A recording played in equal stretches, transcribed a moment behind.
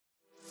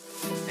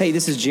Hey,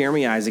 this is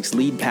Jeremy Isaacs,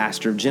 lead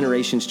pastor of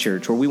Generations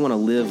Church, where we want to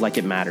live like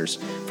it matters.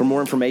 For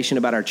more information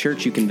about our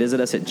church, you can visit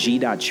us at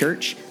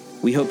g.church.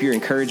 We hope you're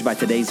encouraged by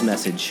today's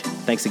message.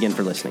 Thanks again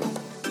for listening.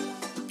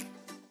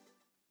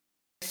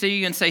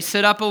 You can say,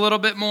 sit up a little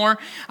bit more.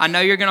 I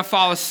know you're going to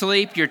fall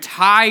asleep. You're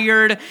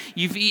tired.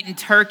 You've eaten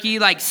turkey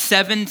like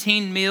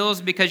 17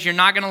 meals because you're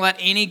not going to let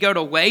any go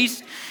to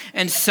waste.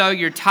 And so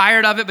you're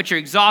tired of it, but you're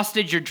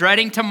exhausted. You're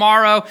dreading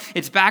tomorrow.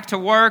 It's back to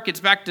work. It's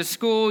back to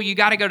school. You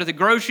got to go to the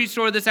grocery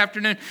store this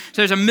afternoon.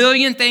 So there's a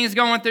million things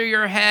going through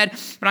your head,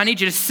 but I need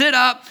you to sit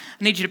up.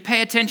 I need you to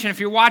pay attention. If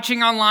you're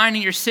watching online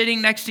and you're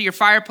sitting next to your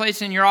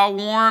fireplace and you're all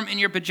warm in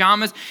your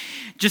pajamas,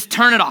 just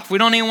turn it off. We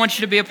don't even want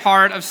you to be a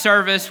part of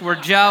service. We're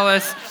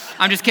jealous.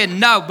 I'm just kidding.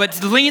 No,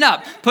 but lean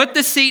up. Put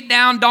the seat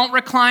down. Don't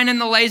recline in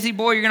the lazy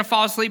boy. You're going to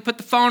fall asleep. Put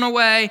the phone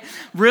away.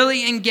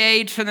 Really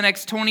engage for the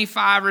next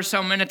 25 or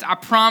so minutes. I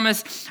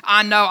promise.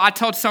 I know. I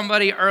told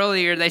somebody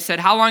earlier, they said,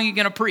 how long are you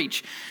going to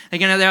preach?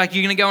 They're like,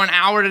 you're going to go an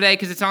hour today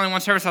because it's only one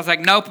service? I was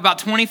like, nope, about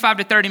 25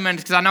 to 30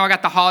 minutes because I know I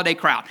got the holiday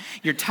crowd.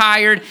 You're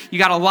tired. You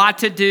got a lot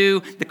to do.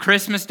 The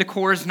Christmas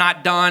decor is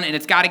not done, and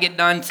it's got to get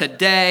done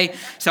today.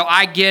 So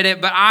I get it,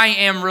 but I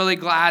am really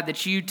glad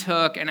that you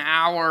took an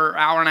hour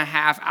and a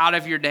half out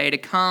of your day to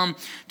come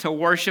to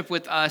worship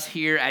with us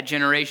here at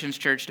Generations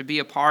Church, to be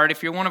a part.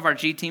 If you're one of our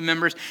G team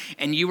members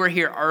and you were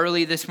here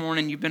early this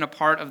morning, you've been a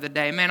part of the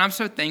day, man, I'm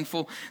so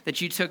thankful that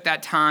you took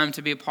that time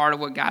to be a part of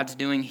what God's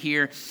doing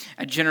here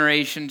at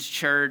Generations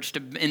Church,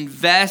 to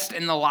invest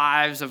in the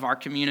lives of our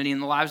community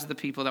and the lives of the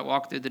people that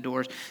walk through the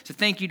doors. So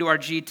thank you to our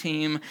G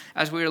team.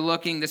 As we were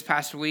looking this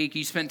past week,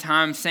 you spent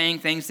time saying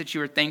things that you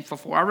were thankful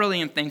for. I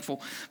really am thankful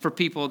for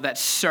people that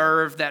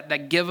serve,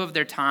 that give of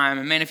their time.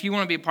 And man, if you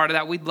want to be a part of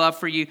that, we'd love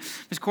for you,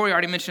 as Corey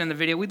already mentioned in the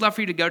video, we'd love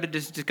for you to go to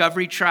this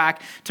Discovery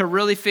Track to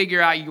really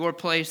figure out your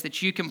place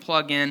that you can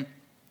plug in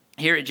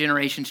here at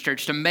Generations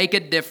Church to make a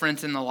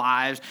difference in the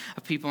lives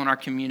of people in our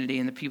community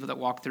and the people that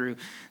walk through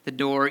the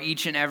door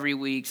each and every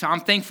week. So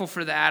I'm thankful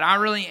for that. I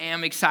really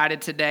am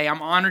excited today.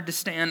 I'm honored to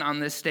stand on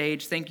this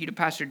stage. Thank you to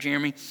Pastor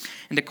Jeremy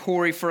and to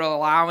Corey for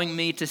allowing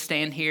me to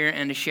stand here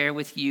and to share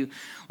with you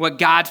what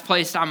God's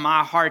placed on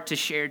my heart to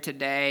share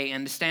today,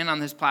 and to stand on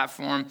this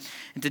platform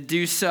and to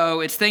do so.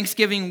 It's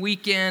Thanksgiving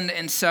weekend,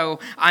 and so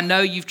I know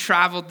you've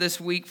traveled this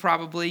week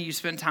probably. You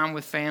spent time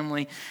with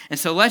family. And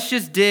so let's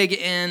just dig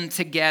in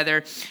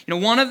together. You know,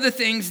 one of the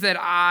things that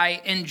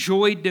I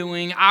enjoy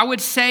doing, I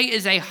would say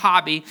is a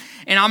hobby,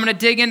 and I'm going to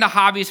dig into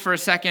hobbies for a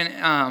second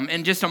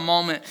in just a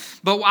moment.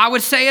 But what I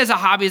would say as a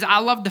hobby is I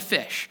love to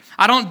fish.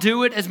 I don't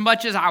do it as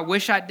much as I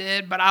wish I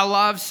did, but I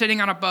love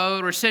sitting on a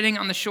boat or sitting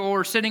on the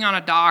shore or sitting on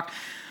a dock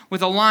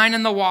with a line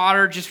in the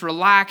water, just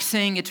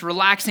relaxing. It's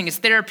relaxing. It's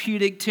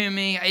therapeutic to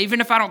me. Even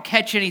if I don't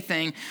catch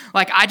anything,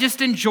 like I just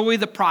enjoy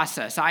the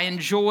process. I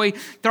enjoy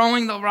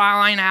throwing the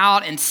line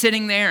out and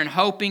sitting there and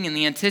hoping and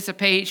the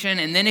anticipation.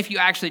 And then if you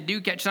actually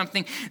do catch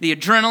something, the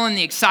adrenaline,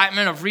 the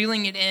excitement of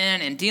reeling it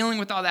in and dealing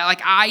with all that.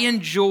 Like I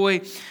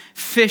enjoy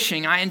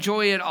fishing. I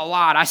enjoy it a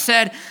lot. I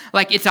said,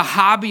 like, it's a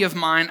hobby of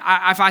mine.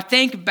 If I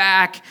think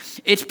back,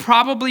 it's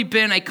probably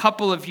been a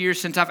couple of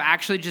years since I've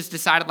actually just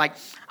decided, like,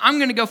 I'm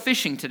going to go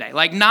fishing today.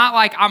 Like, not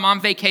like I'm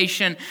on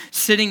vacation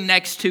sitting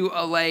next to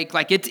a lake.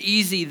 Like, it's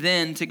easy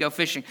then to go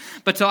fishing.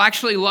 But to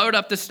actually load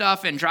up the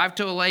stuff and drive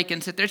to a lake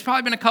and sit there, it's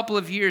probably been a couple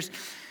of years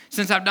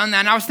since I've done that.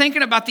 And I was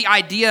thinking about the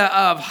idea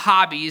of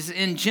hobbies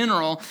in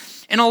general.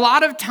 And a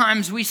lot of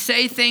times we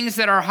say things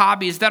that are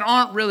hobbies that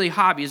aren't really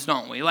hobbies,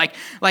 don't we? Like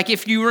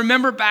if you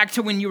remember back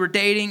to when you were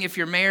dating, if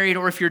you're married,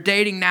 or if you're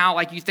dating now,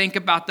 like you think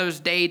about those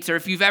dates, or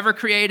if you've ever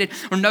created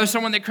or know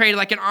someone that created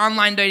like an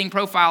online dating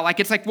profile, like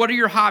it's like, what are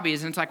your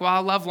hobbies? And it's like, well, I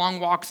love long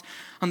walks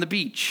on the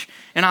beach,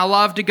 and I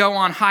love to go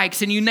on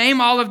hikes. And you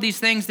name all of these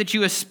things that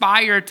you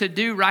aspire to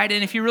do, right?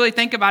 And if you really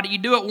think about it, you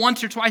do it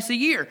once or twice a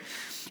year.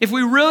 If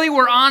we really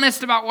were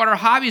honest about what our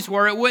hobbies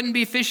were, it wouldn't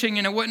be fishing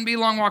and it wouldn't be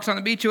long walks on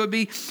the beach. It would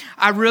be,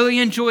 I really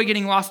enjoy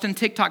getting lost in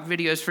TikTok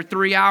videos for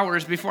 3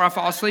 hours before I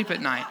fall asleep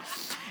at night.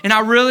 And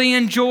I really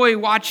enjoy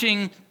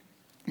watching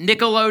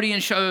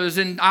Nickelodeon shows.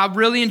 And I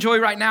really enjoy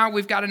right now,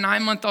 we've got a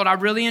 9-month-old. I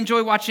really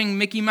enjoy watching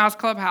Mickey Mouse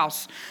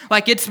Clubhouse.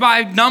 Like it's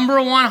my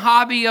number one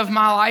hobby of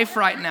my life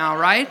right now,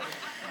 right?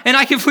 And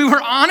like if we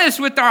were honest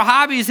with our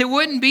hobbies, it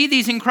wouldn't be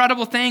these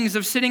incredible things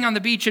of sitting on the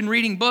beach and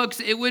reading books.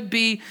 It would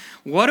be,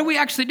 what do we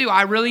actually do?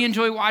 I really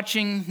enjoy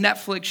watching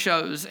Netflix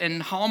shows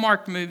and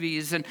Hallmark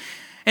movies. And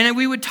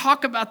we would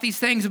talk about these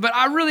things, but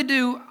I really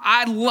do.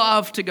 I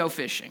love to go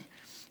fishing.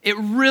 It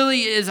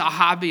really is a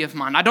hobby of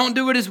mine. I don't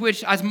do it as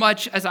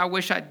much as I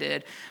wish I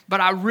did,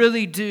 but I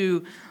really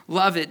do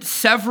love it.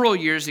 Several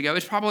years ago,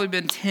 it's probably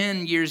been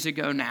 10 years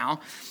ago now,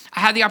 I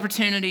had the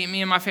opportunity,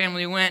 me and my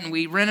family went, and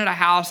we rented a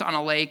house on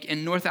a lake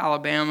in North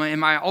Alabama. And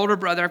my older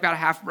brother, I've got a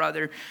half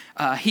brother,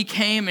 he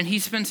came and he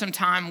spent some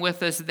time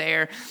with us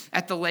there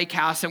at the lake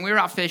house. And we were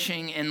out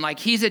fishing, and like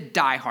he's a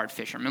diehard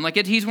fisherman.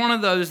 Like he's one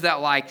of those that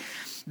like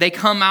they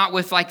come out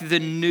with like the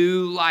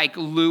new like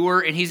lure,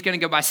 and he's going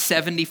to go buy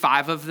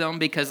 75 of them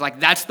because like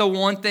that's the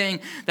one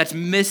thing that's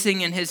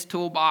missing in his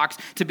toolbox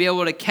to be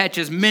able to catch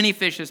as many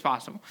fish as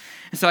possible.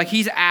 And so like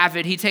he's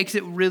avid, he takes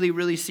it really,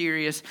 really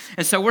serious.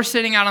 And so we're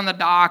sitting out on the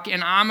dock,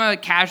 and I'm a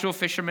casual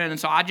fisherman, and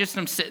so I just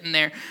am sitting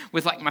there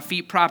with like my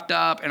feet propped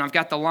up, and I've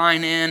got the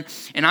line in,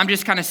 and I'm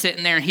just kind of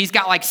sitting there, and he's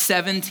got like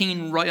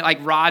 17 like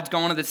rods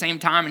going at the same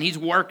time, and he's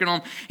working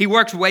them. He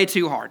works way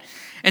too hard.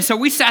 And so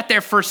we sat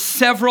there for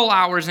several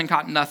hours and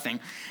caught nothing.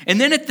 And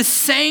then at the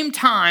same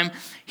time,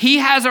 he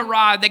has a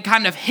rod that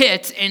kind of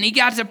hits, and he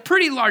got a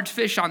pretty large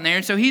fish on there.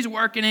 And so he's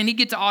working, and he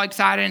gets all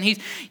excited, and he's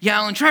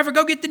yelling, "Trevor,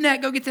 go get the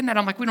net, go get the net."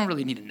 I'm like, we don't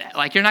really need a net.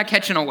 Like, you're not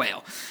catching a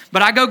whale.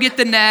 But I go get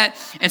the net,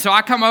 and so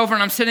I come over,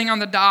 and I'm sitting on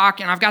the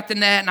dock, and I've got the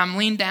net, and I'm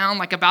leaned down,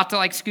 like about to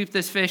like scoop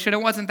this fish. And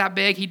it wasn't that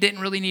big. He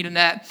didn't really need a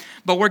net,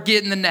 but we're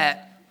getting the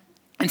net.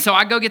 And so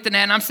I go get the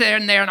net, and I'm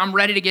sitting there, and I'm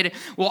ready to get it.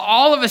 Well,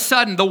 all of a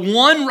sudden, the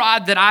one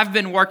rod that I've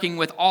been working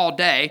with all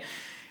day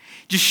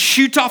just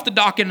shoots off the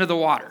dock into the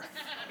water.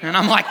 And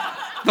I'm like,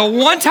 the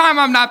one time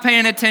I'm not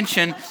paying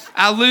attention,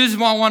 I lose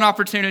one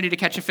opportunity to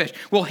catch a fish.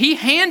 Well, he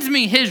hands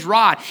me his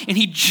rod, and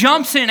he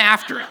jumps in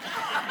after it.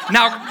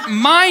 Now,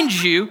 mind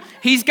you,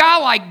 he's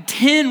got like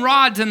 10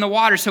 rods in the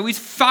water, so he's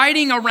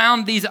fighting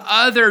around these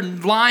other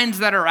lines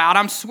that are out.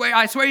 I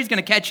swear he's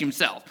going to catch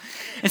himself.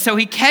 And so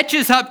he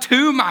catches up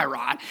to my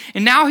rod,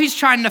 and now he's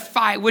trying to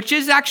fight, which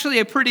is actually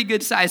a pretty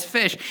good-sized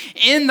fish,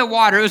 in the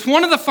water. It was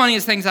one of the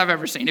funniest things I've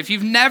ever seen. If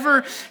you've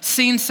never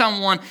seen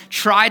someone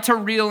try to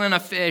reel in a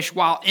fish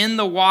while in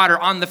the water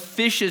on the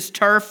fish's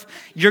turf,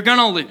 you're going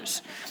to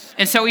lose.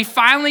 And so he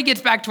finally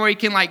gets back to where he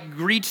can like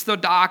reach the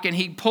dock, and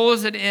he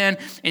pulls it in,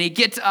 and he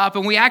gets up,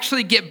 and we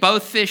actually get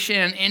both fish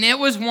in. And it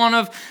was one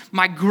of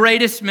my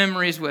greatest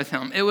memories with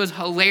him. It was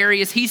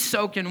hilarious. He's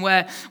soaking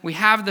wet. We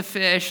have the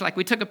fish. Like,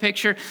 we took a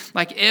picture.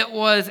 Like, it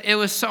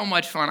was so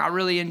much fun. I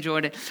really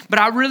enjoyed it. But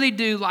I really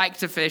do like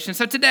to fish. And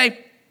so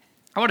today,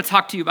 I want to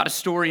talk to you about a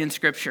story in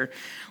Scripture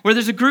where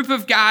there's a group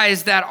of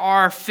guys that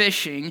are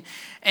fishing,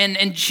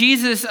 and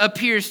Jesus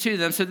appears to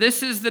them. So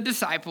this is the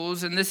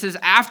disciples, and this is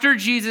after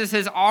Jesus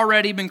has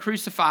already been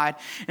crucified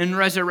and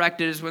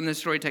resurrected is when this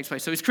story takes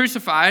place. So he's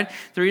crucified.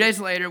 3 days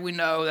later, we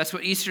know that's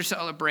what Easter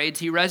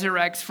celebrates. He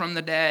resurrects from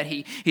the dead.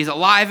 He's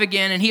alive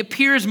again, and he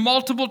appears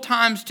multiple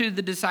times to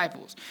the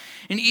disciples.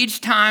 And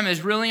each time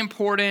is really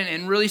important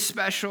and really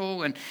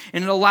special, and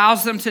it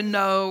allows them to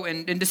know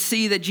and to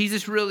see that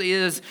Jesus really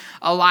is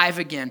alive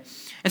again.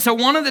 And so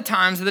one of the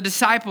times, the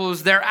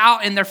disciples, they're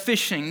out and they're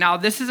fishing. Now,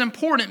 this is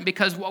important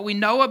because what we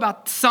know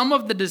about some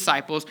of the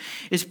disciples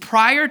is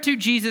prior to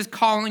Jesus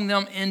calling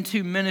them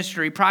into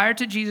ministry, prior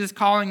to Jesus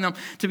calling them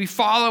to be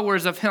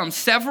followers of him,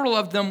 several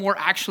of them were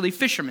actually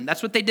fishermen.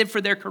 That's what they did for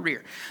their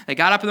career. They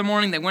got up in the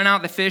morning, they went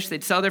out, they fished,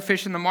 they'd sell their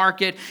fish in the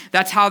market.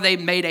 That's how they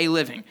made a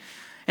living.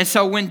 And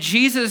so when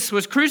Jesus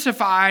was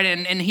crucified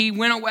and he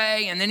went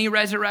away and then he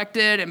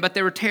resurrected, but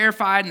they were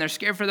terrified and they're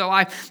scared for their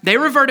life, they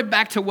reverted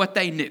back to what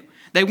they knew.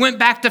 They went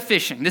back to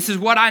fishing. This is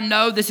what I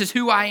know. This is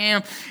who I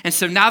am. And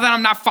so now that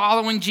I'm not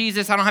following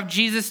Jesus, I don't have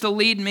Jesus to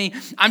lead me,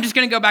 I'm just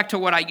going to go back to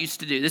what I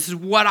used to do. This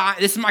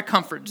is my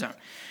comfort zone.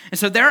 And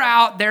so they're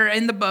out, they're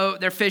in the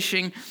boat, they're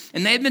fishing,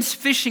 and they've been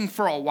fishing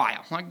for a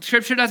while. Like,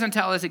 Scripture doesn't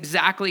tell us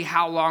exactly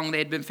how long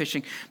they'd been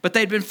fishing, but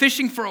they'd been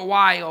fishing for a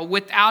while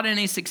without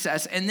any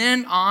success. And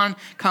then on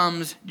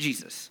comes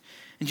Jesus.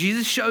 And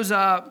Jesus shows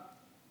up,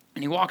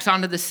 and he walks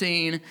onto the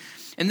scene.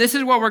 And this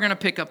is where we're going to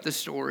pick up the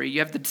story. You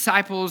have the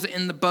disciples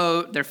in the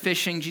boat. They're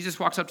fishing. Jesus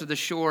walks up to the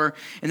shore,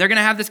 and they're going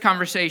to have this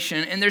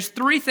conversation. And there's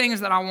 3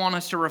 things that I want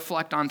us to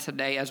reflect on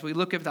today as we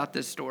look at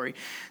this story.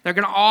 They're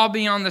going to all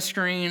be on the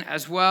screen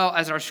as well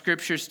as our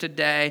scriptures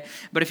today.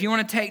 But if you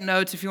want to take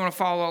notes, if you want to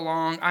follow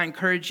along, I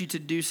encourage you to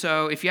do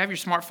so. If you have your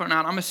smartphone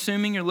out, I'm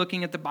assuming you're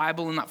looking at the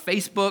Bible and not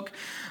Facebook.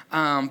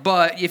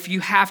 But if you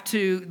have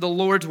to, the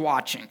Lord's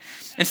watching.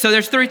 And so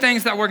there's 3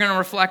 things that we're going to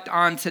reflect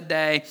on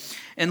today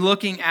in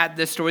looking at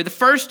this story. The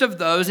first of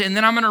those, and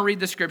then I'm going to read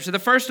the scripture. The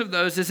first of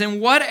those is,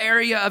 in what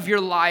area of your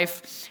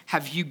life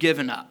have you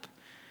given up?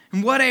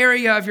 In what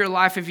area of your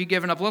life have you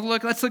given up?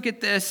 Let's look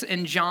at this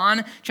in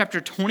John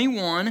chapter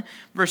 21,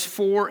 verse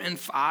 4 and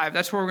 5.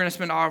 That's where we're going to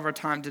spend all of our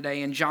time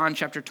today, in John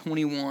chapter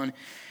 21. It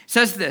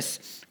says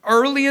this: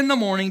 early in the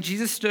morning,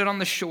 Jesus stood on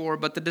the shore,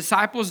 but the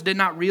disciples did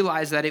not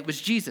realize that it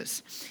was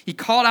Jesus. He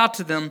called out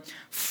to them,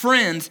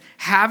 "Friends,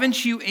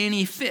 haven't you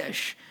any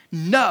fish?"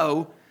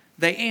 "No,"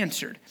 they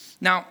answered.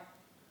 Now,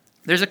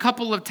 there's a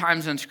couple of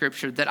times in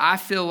Scripture that I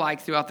feel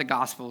like throughout the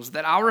Gospels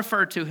that I'll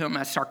refer to him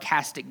as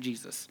sarcastic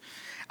Jesus.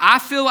 I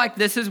feel like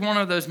this is one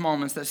of those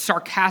moments that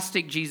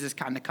sarcastic Jesus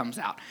kind of comes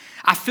out.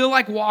 I feel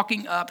like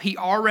walking up, he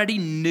already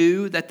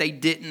knew that they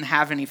didn't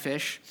have any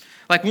fish.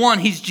 Like, one,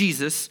 he's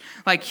Jesus.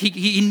 Like,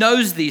 he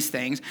knows these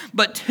things.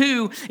 But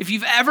two, if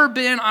you've ever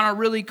been on a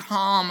really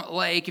calm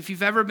lake, if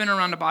you've ever been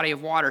around a body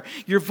of water,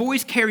 your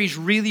voice carries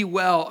really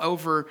well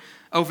over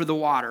the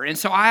water. And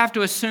so I have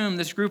to assume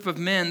this group of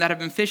men that have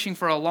been fishing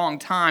for a long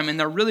time and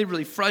they're really,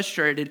 really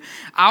frustrated,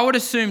 I would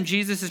assume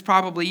Jesus has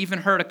probably even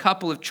heard a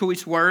couple of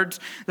choice words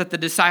that the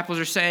disciples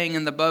are saying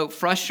in the boat,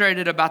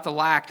 frustrated about the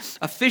lack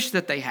of fish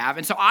that they have.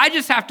 And so I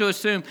just have to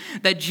assume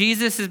that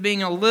Jesus is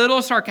being a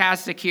little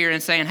sarcastic here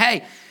and saying,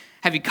 hey,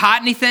 have you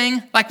caught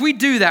anything? Like, we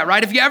do that,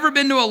 right? Have you ever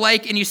been to a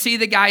lake and you see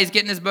the guy, he's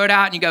getting his boat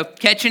out and you go,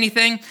 catch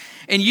anything?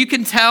 And you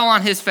can tell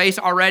on his face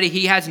already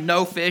he has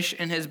no fish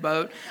in his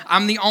boat.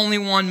 I'm the only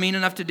one mean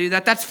enough to do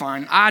that. That's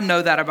fine. I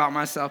know that about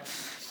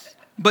myself.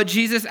 But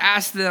Jesus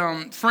asked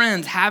them,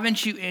 friends,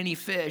 haven't you any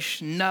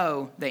fish?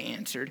 No, they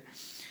answered.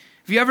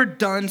 Have you ever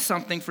done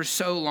something for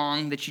so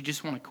long that you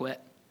just want to quit?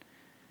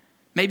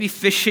 Maybe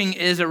fishing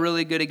is a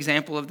really good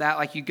example of that.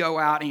 Like, you go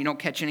out and you don't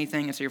catch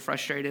anything and so you're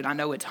frustrated. I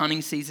know it's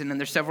hunting season and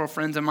there's several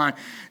friends of mine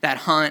that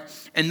hunt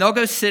and they'll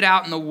go sit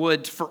out in the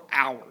woods for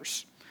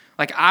hours.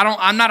 Like,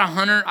 I'm not a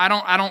hunter.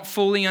 I don't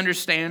fully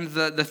understand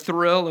the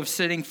thrill of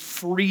sitting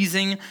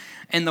freezing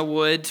in the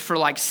woods for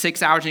like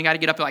 6 hours and you got to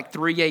get up at like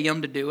 3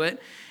 a.m. to do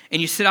it.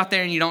 And you sit out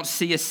there and you don't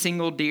see a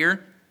single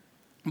deer.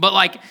 But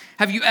like,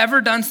 have you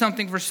ever done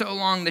something for so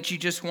long that you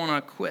just want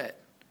to quit?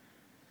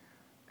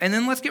 And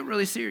then let's get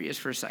really serious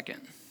for a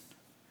second.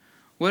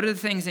 What are the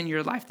things in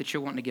your life that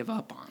you're wanting to give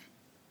up on?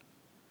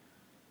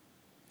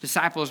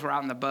 Disciples were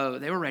out in the boat.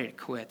 They were ready to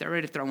quit. They're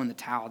ready to throw in the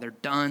towel. They're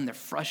done. They're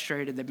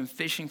frustrated. They've been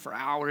fishing for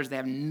hours. They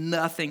have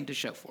nothing to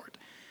show for it.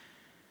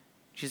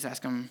 Jesus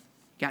asked them,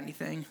 got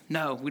anything?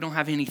 No, we don't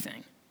have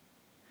anything.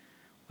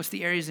 What's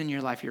the areas in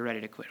your life you're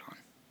ready to quit on?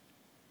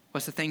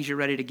 What's the things you're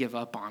ready to give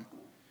up on?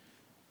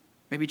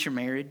 Maybe it's your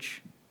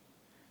marriage.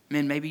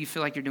 Man, maybe you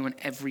feel like you're doing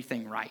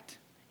everything right.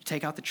 You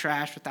take out the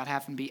trash without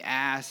having to be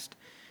asked.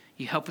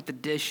 You help with the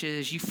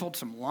dishes. You fold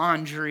some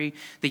laundry.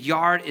 The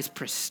yard is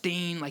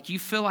pristine. Like, you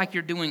feel like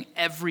you're doing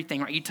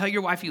everything right. You tell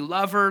your wife you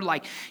love her.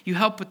 Like, you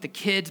help with the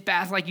kids'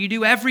 bath. Like, you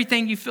do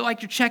everything. You feel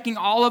like you're checking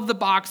all of the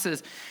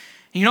boxes.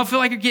 And you don't feel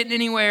like you're getting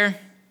anywhere.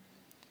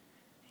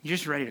 You're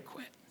just ready to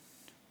quit.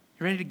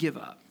 You're ready to give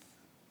up.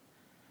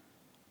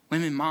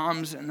 Women,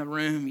 moms in the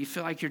room, you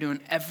feel like you're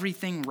doing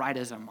everything right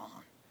as a mom.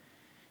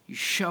 You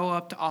show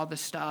up to all the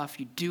stuff.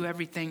 You do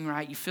everything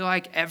right. You feel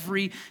like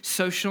every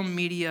social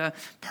media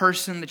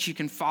person that you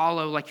can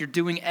follow, like you're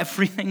doing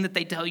everything that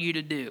they tell you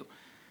to do.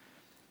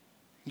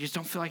 You just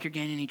don't feel like you're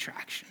gaining any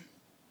traction.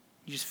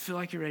 You just feel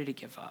like you're ready to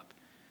give up.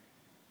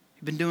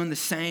 You've been doing the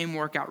same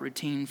workout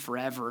routine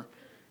forever,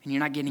 and you're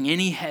not getting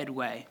any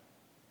headway.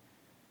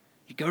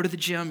 You go to the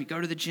gym,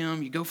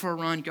 you go for a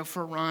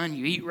run,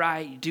 you eat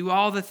right, you do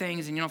all the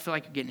things, and you don't feel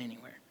like you're getting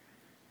anywhere.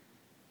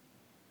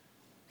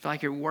 Feel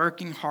like you're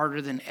working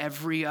harder than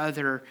every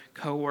other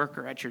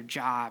coworker at your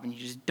job, and you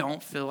just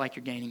don't feel like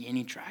you're gaining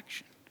any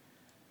traction.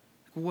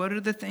 What are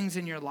the things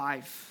in your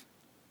life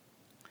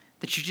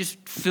that you just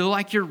feel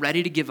like you're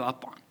ready to give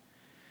up on?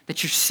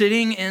 That you're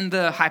sitting in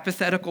the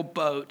hypothetical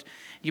boat,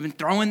 you've been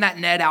throwing that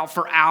net out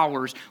for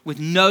hours with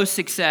no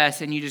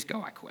success, and you just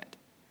go, I quit.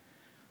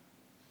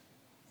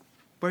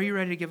 What are you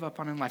ready to give up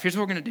on in life? Here's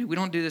what we're going to do. We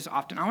don't do this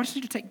often. I want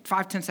you to take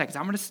 5-10 seconds.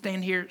 I'm going to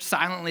stand here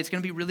silently. It's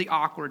going to be really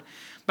awkward.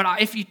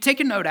 But if you take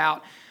a note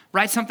out,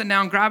 write something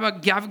down, grab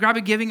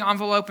a giving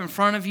envelope in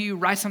front of you,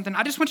 write something.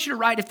 I just want you to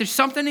write if there's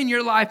something in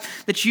your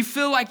life that you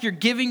feel like you're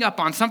giving up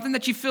on, something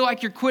that you feel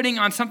like you're quitting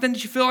on, something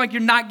that you feel like you're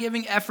not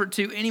giving effort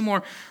to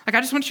anymore. Like,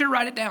 I just want you to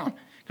write it down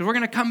because we're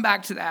going to come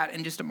back to that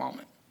in just a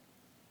moment.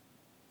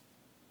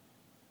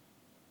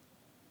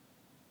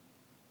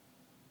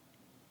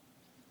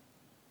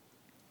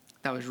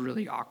 That was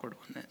really awkward,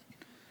 wasn't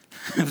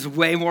it? It was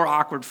way more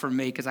awkward for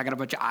me because I got a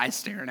bunch of eyes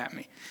staring at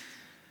me.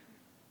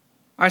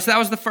 All right, so that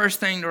was the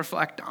first thing to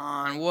reflect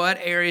on. What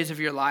areas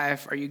of your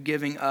life are you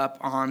giving up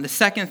on? The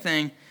second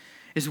thing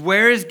is,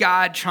 where is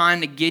God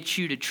trying to get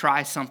you to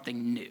try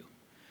something new?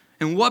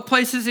 In what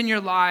places in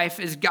your life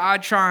is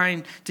God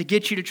trying to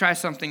get you to try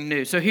something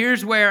new? So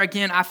here's where,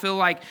 again, I feel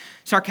like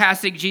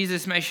sarcastic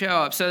Jesus may show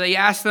up. So they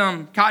ask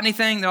them, caught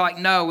anything? They're like,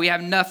 no, we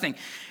have nothing.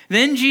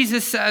 Then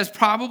Jesus says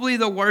probably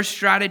the worst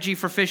strategy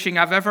for fishing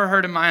I've ever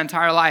heard in my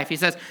entire life. He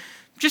says,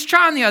 just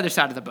try on the other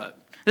side of the boat.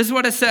 This is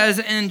what it says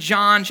in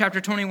John chapter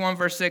 21,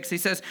 verse 6.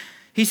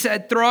 He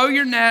said, throw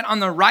your net on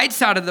the right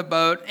side of the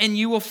boat and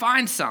you will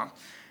find some.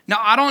 Now,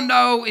 I don't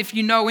know if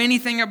you know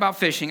anything about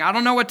fishing. I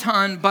don't know a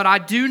ton, but I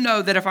do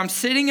know that if I'm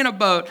sitting in a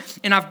boat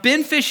and I've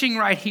been fishing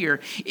right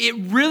here, it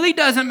really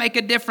doesn't make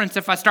a difference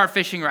if I start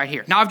fishing right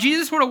here. Now, if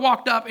Jesus would have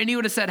walked up and he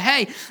would have said,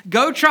 hey,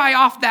 go try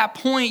off that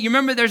point. You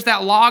remember there's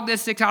that log that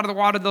sticks out of the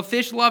water. The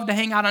fish love to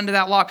hang out under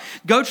that log.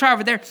 Go try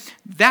over there.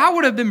 That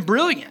would have been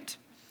brilliant.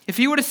 If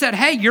he would have said,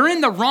 hey, you're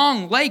in the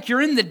wrong lake.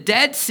 You're in the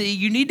Dead Sea.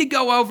 You need to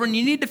go over and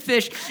you need to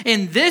fish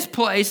in this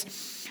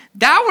place.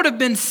 That would have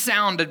been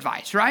sound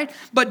advice, right?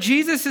 But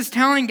Jesus is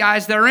telling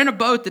guys that are in a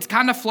boat that's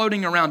kind of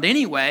floating around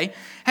anyway,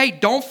 hey,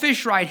 don't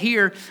fish right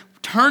here.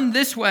 Turn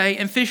this way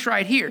and fish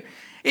right here.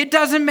 It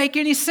doesn't make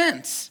any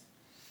sense.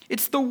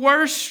 It's the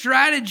worst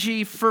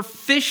strategy for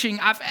fishing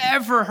I've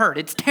ever heard.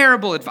 It's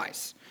terrible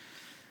advice.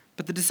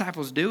 But the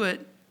disciples do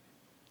it.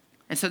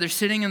 And so they're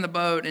sitting in the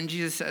boat, and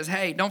Jesus says,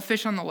 hey, don't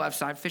fish on the left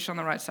side, fish on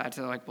the right side.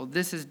 So they're like, well,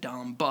 this is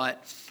dumb,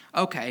 but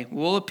okay,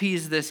 we'll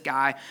appease this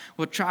guy.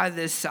 We'll try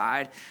this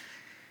side.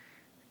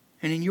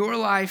 And in your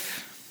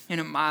life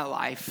and in my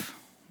life,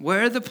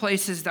 where are the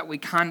places that we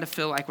kind of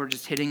feel like we're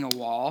just hitting a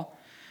wall,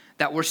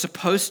 that we're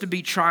supposed to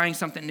be trying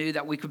something new,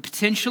 that we could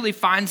potentially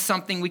find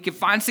something, we could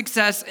find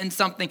success in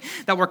something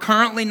that we're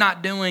currently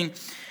not doing,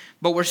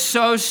 but we're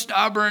so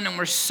stubborn and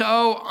we're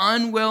so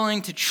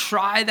unwilling to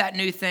try that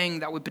new thing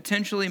that we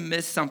potentially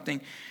miss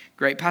something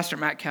great? Pastor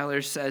Matt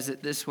Keller says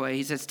it this way.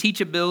 He says,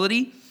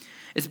 teachability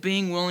is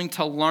being willing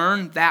to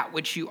learn that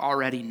which you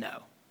already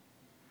know.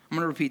 I'm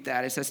going to repeat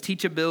that. It says,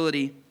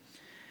 teachability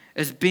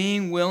is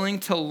being willing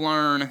to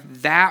learn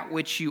that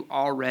which you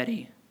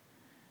already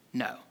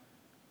know.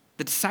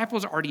 The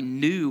disciples already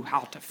knew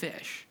how to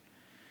fish.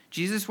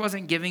 Jesus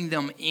wasn't giving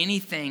them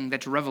anything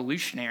that's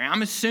revolutionary.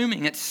 I'm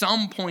assuming at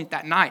some point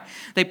that night,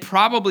 they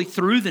probably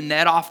threw the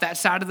net off that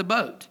side of the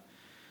boat.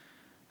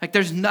 Like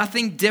there's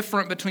nothing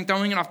different between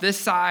throwing it off this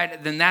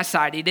side than that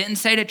side. He didn't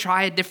say to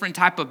try a different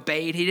type of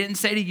bait. He didn't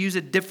say to use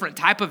a different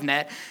type of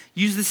net.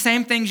 Use the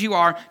same things you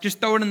are, just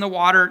throw it in the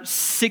water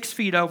 6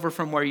 feet over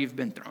from where you've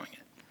been throwing it.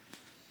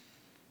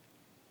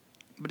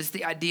 But it's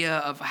the idea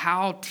of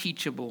how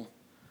teachable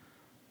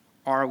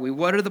are we?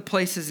 What are the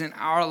places in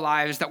our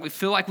lives that we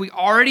feel like we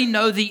already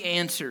know the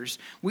answers?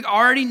 We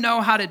already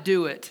know how to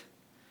do it.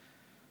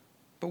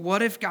 But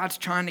what if God's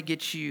trying to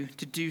get you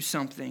to do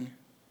something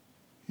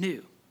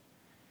new?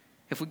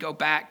 If we go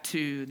back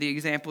to the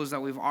examples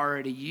that we've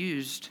already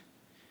used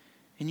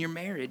in your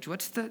marriage,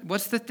 what's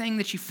the thing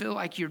that you feel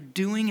like you're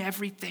doing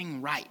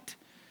everything right?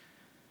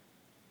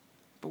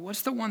 But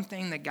what's the one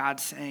thing that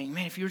God's saying,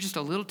 man, if you were just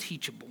a little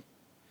teachable,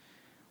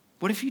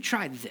 what if you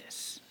tried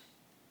this?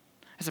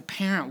 As a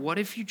parent, what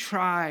if you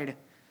tried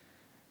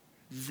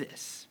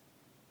this?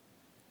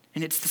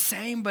 And it's the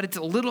same, but it's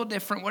a little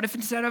different. What if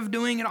instead of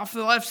doing it off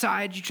the left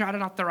side, you tried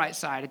it off the right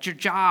side? At your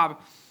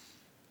job,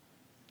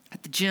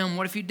 at the gym,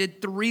 what if you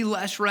did 3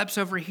 less reps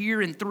over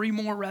here and 3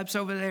 more reps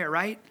over there,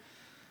 right?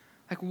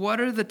 Like, what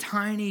are the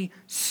tiny,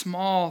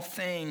 small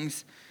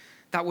things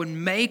that would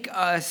make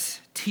us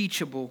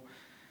teachable?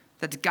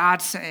 That's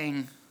God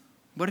saying,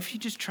 what if you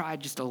just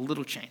tried just a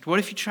little change? What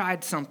if you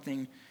tried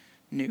something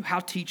new? How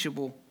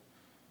teachable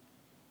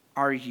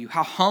are you?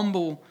 How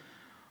humble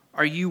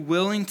are you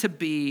willing to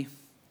be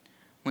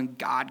when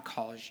God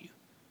calls you?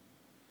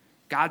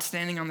 God's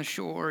standing on the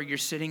shore, you're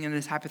sitting in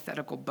this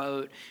hypothetical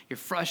boat, you're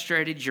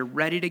frustrated, you're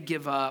ready to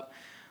give up.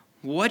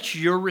 What's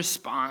your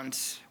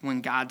response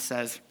when God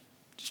says,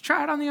 just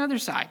try it on the other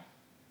side?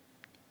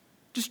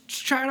 Just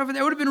try it over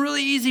there. It would have been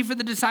really easy for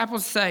the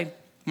disciples to say,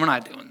 we're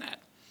not doing that.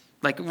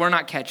 Like, we're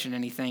not catching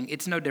anything.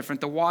 It's no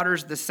different. The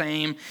water's the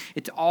same.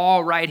 It's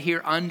all right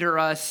here under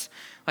us.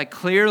 Like,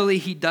 clearly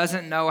he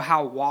doesn't know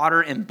how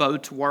water and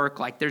boats work.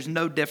 Like, there's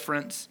no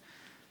difference.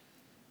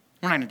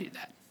 We're not going to do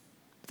that.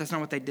 But that's not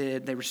what they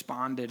did. They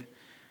responded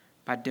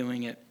by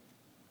doing it.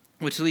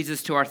 Which leads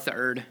us to our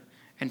third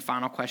and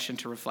final question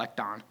to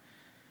reflect on.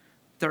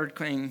 Third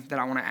thing that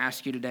I want to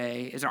ask you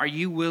today is, are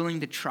you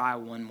willing to try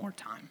one more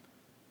time?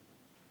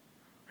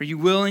 Are you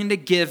willing to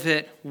give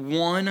it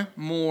one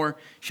more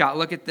shot?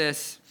 Look at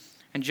this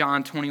in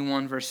John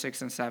 21, verse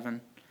 6 and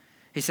 7.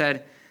 He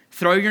said,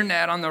 throw your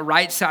net on the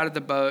right side of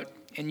the boat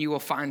and you will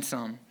find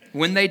some.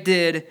 When they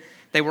did,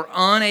 they were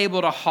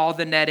unable to haul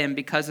the net in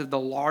because of the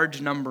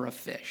large number of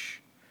fish.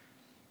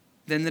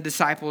 Then the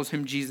disciples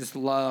whom Jesus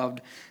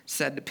loved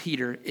said to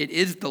Peter, it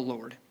is the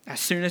Lord. As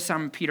soon as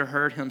Simon Peter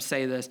heard him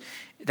say this,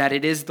 that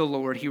it is the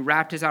Lord, he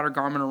wrapped his outer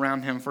garment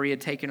around him, for he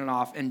had taken it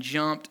off, and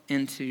jumped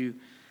into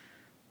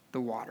the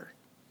water.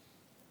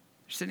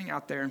 They're sitting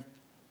out there,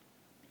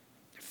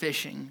 they're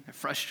fishing, they're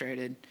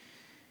frustrated.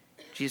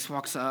 Jesus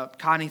walks up,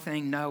 caught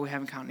anything? No, we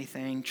haven't caught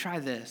anything. Try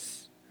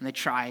this. And they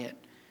try it.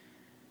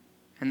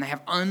 And they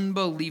have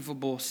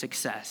unbelievable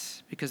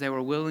success because they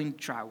were willing to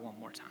try one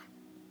more time.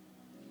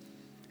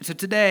 And so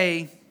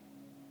today,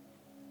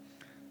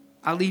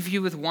 I'll leave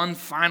you with one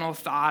final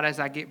thought as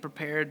I get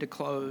prepared to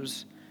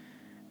close.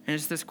 And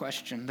it's this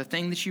question. The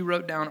thing that you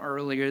wrote down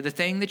earlier, the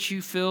thing that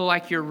you feel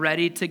like you're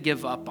ready to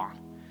give up on,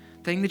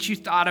 thing that you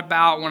thought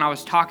about when I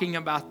was talking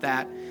about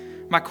that.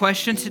 My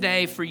question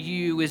today for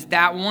you is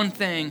that one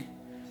thing.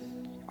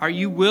 Are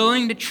you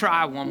willing to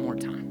try one more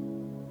time?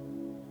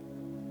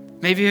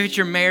 Maybe if it's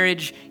your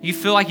marriage, you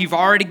feel like you've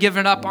already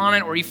given up on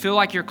it, or you feel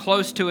like you're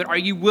close to it. Are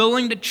you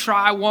willing to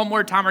try one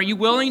more time? Are you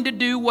willing to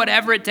do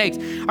whatever it takes?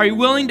 Are you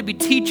willing to be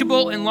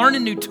teachable and learn a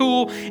new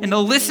tool and to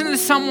listen to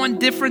someone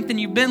different than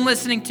you've been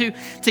listening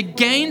to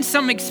gain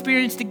some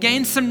experience, to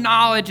gain some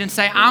knowledge and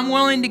say, I'm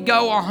willing to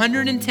go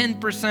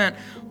 110%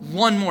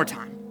 one more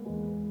time?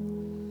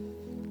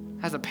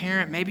 As a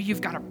parent, maybe you've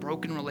got a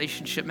broken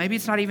relationship. Maybe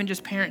it's not even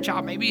just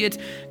parent-child. Maybe it's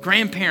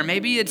grandparent.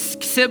 Maybe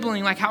it's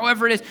sibling, like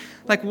however it is.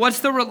 Like, what's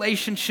the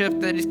relationship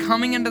that is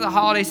coming into the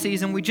holiday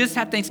season? We just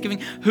had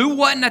Thanksgiving. Who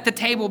wasn't at the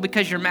table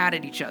because you're mad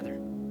at each other?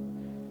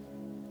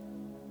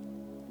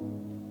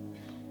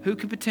 who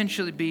could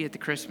potentially be at the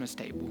Christmas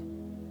table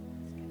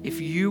if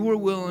you were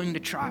willing to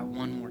try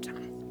one more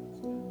time?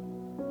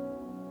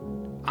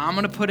 I'm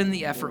going to put in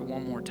the effort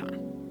one more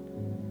time.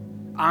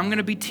 I'm going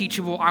to be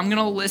teachable. I'm going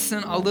to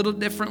listen a little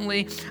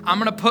differently. I'm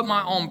going to put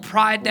my own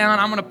pride down.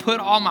 I'm going to put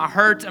all my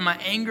hurt and my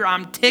anger.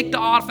 I'm ticked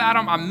off at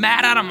them. I'm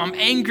mad at them. I'm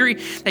angry.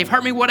 They've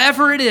hurt me,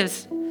 whatever it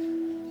is.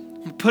 I'm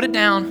going to put it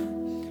down.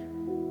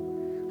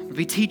 I'm going to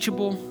be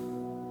teachable.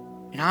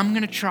 And I'm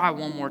going to try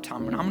one more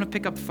time. And I'm going to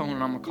pick up the phone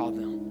and I'm going to call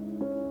them.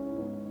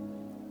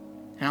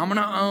 And I'm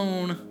going to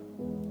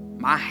own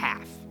my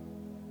half.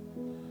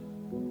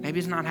 Maybe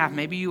it's not half.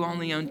 Maybe you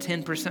only own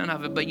 10%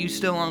 of it, but you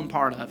still own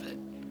part of it.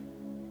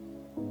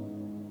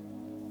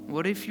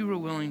 What if you were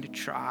willing to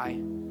try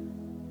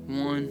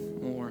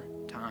one more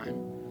time?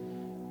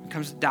 When it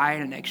comes to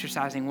diet and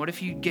exercising, what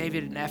if you gave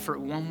it an effort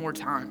one more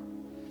time?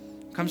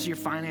 When it comes to your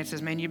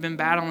finances, man, you've been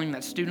battling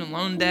that student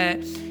loan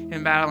debt, you've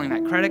been battling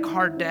that credit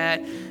card debt,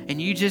 and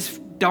you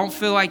just don't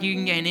feel like you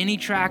can gain any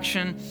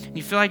traction.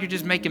 You feel like you're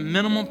just making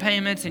minimum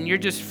payments and you're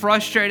just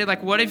frustrated.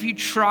 Like, what if you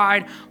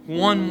tried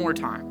one more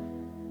time?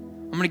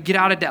 I'm going to get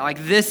out of debt.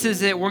 Like, this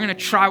is it. We're going to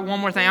try one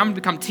more thing. I'm going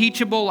to become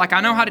teachable. Like,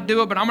 I know how to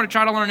do it, but I'm going to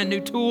try to learn a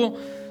new tool.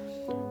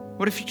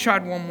 What if you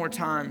tried one more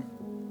time?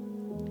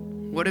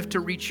 What if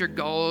to reach your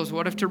goals?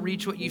 What if to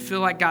reach what you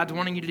feel like God's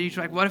wanting you to do?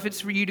 Like, what if it's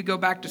for you to go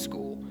back to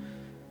school?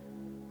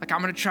 Like,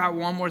 I'm going to try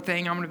one more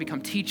thing. I'm going to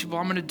become teachable.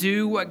 I'm going to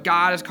do what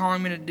God is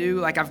calling me to do.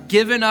 Like, I've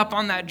given up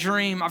on that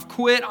dream. I've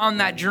quit on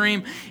that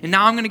dream. And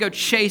now I'm going to go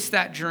chase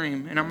that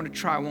dream. And I'm going to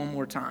try one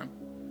more time.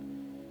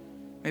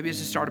 Maybe it's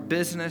to start a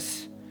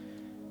business.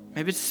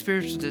 Maybe it's a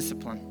spiritual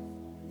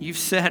discipline. You've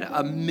said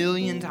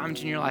 1,000,000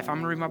 times in your life, I'm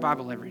going to read my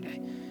Bible every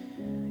day.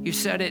 You've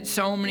said it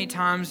so many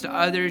times to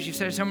others. You've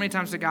said it so many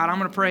times to God, I'm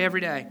going to pray every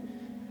day.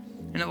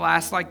 And it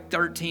lasts like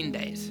 13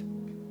 days.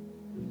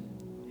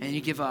 And you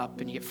give up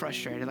and you get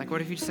frustrated. Like,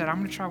 what if you said, I'm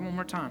going to try one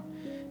more time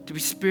to be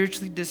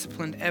spiritually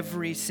disciplined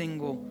every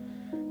single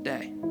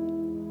day?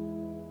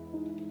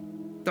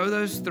 Throw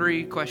those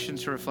 3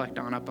 questions to reflect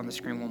on up on the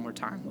screen one more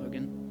time,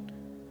 Logan.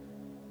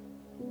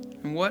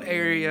 In what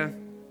area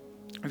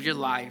of your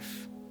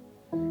life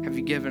have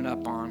you given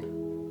up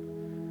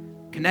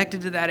on?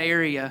 Connected to that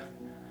area,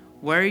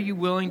 where are you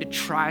willing to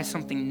try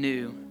something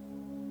new?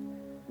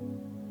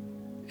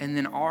 And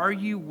then are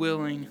you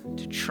willing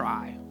to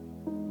try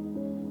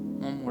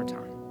one more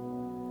time?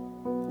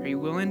 Are you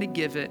willing to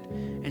give it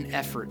an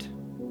effort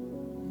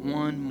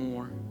one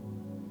more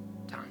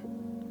time?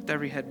 With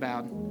every head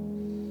bowed,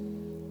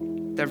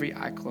 with every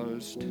eye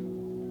closed.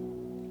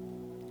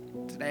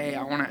 Today,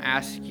 I want to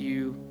ask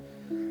you,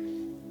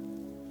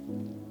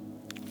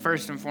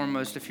 first and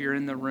foremost, if you're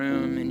in the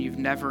room and you've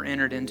never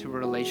entered into a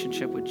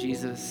relationship with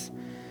Jesus,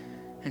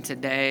 and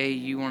today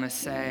you want to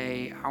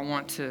say, I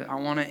want to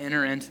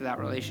enter into that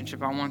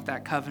relationship. I want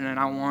that covenant.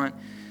 I want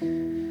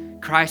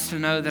Christ to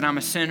know that I'm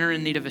a sinner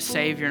in need of a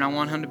Savior, and I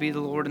want Him to be the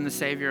Lord and the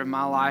Savior of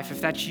my life. If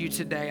that's you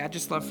today, I'd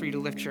just love for you to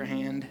lift your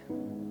hand.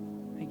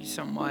 Thank you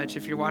so much.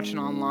 If you're watching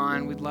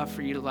online, we'd love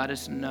for you to let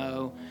us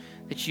know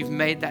that you've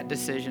made that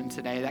decision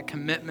today, that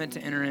commitment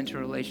to enter into a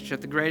relationship,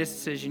 the greatest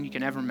decision you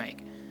can ever make.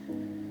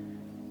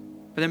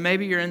 But then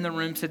maybe you're in the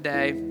room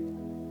today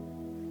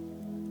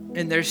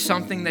and there's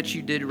something that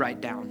you did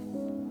write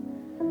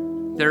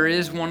down. There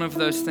is one of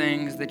those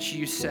things that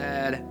you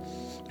said,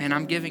 man,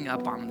 I'm giving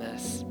up on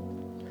this.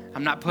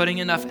 I'm not putting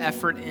enough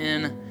effort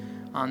in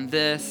on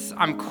this.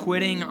 I'm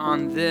quitting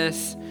on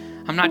this.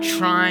 I'm not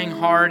trying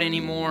hard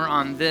anymore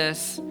on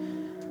this.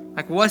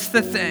 Like, what's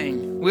the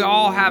thing? We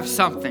all have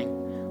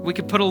something we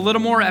could put a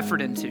little more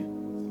effort into.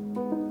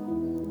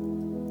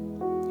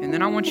 And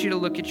then I want you to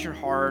look at your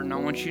heart and I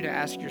want you to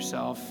ask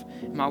yourself,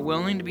 am I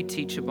willing to be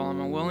teachable?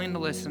 Am I willing to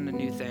listen to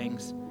new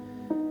things?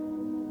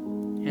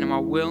 And am I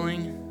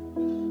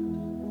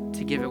willing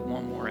to give it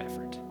one more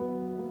effort?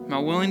 Am I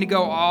willing to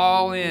go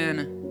all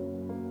in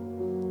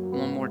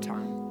one more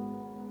time?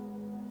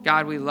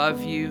 God, we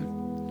love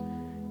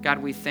you. God,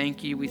 we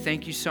thank you. We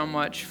thank you so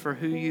much for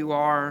who you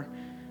are.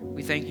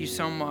 We thank you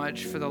so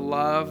much for the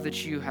love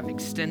that you have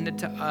extended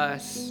to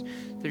us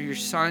through your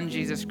Son,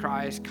 Jesus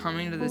Christ,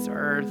 coming to this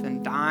earth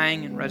and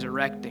dying and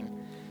resurrecting.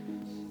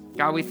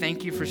 God, we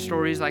thank you for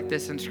stories like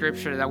this in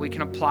Scripture that we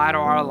can apply to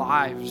our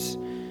lives.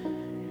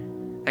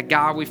 That,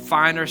 God, we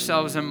find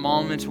ourselves in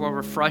moments where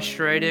we're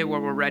frustrated, where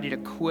we're ready to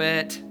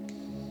quit.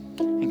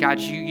 And,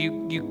 God,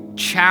 you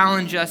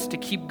challenge us to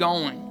keep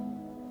going.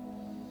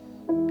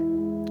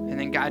 And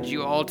then, God,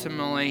 you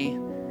ultimately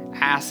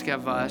ask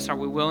of us, are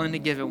we willing to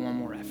give it one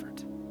more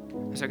effort?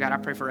 And so, God, I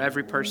pray for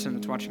every person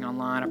that's watching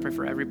online. I pray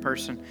for every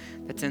person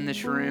that's in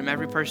this room,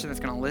 every person that's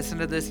going to listen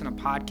to this in a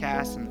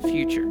podcast in the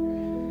future.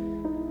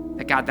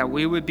 That, God, that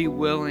we would be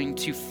willing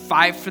to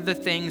fight for the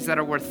things that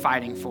are worth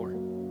fighting for,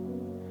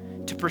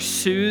 to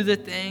pursue the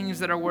things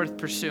that are worth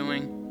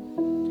pursuing,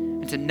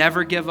 and to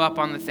never give up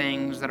on the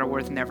things that are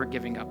worth never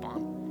giving up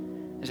on.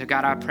 And so,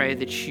 God, I pray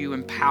that you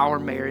empower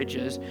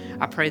marriages.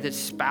 I pray that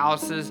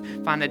spouses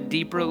find a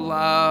deeper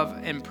love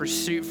and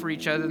pursuit for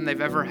each other than they've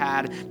ever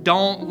had.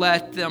 Don't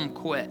let them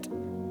quit.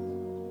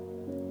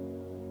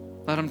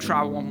 let them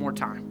try one more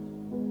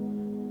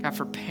time. God,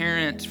 for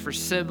parents, for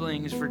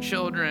siblings, for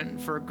children,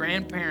 for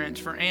grandparents,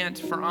 for aunts,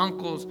 for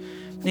uncles,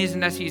 nieces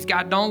and nephews,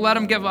 God, don't let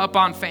them give up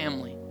on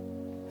family.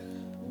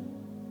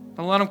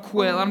 Don't let them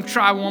quit. Let them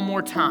try one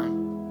more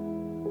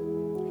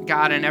time.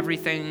 God, in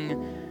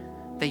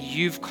everything that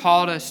you've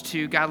called us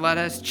to, God, let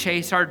us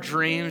chase our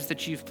dreams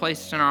that you've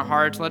placed in our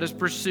hearts. Let us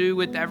pursue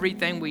with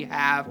everything we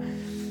have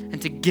and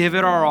to give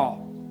it our all,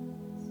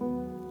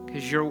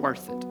 because you're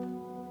worth it.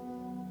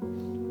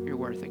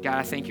 Worth it. God,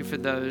 I thank you for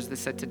those that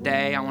said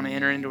today, I want to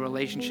enter into a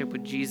relationship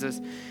with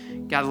Jesus.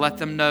 God, let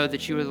them know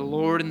that you are the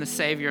Lord and the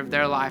Savior of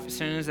their life. As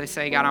soon as they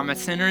say, God, I'm a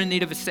sinner in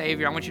need of a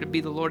Savior, I want you to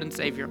be the Lord and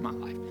Savior of my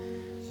life.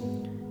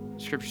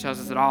 Scripture tells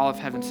us that all of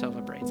heaven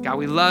celebrates. God,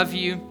 we love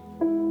you.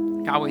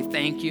 God, we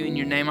thank you. In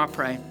your name I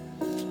pray.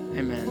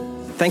 Amen.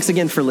 Thanks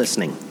again for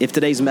listening. If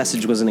today's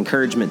message was an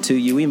encouragement to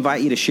you, we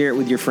invite you to share it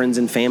with your friends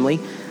and family.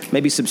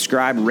 Maybe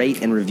subscribe,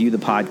 rate, and review the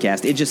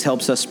podcast. It just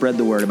helps us spread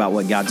the word about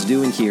what God's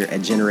doing here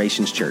at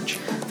Generations Church.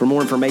 For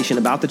more information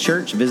about the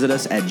church, visit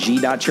us at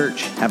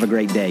g.church. Have a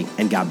great day,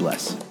 and God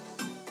bless.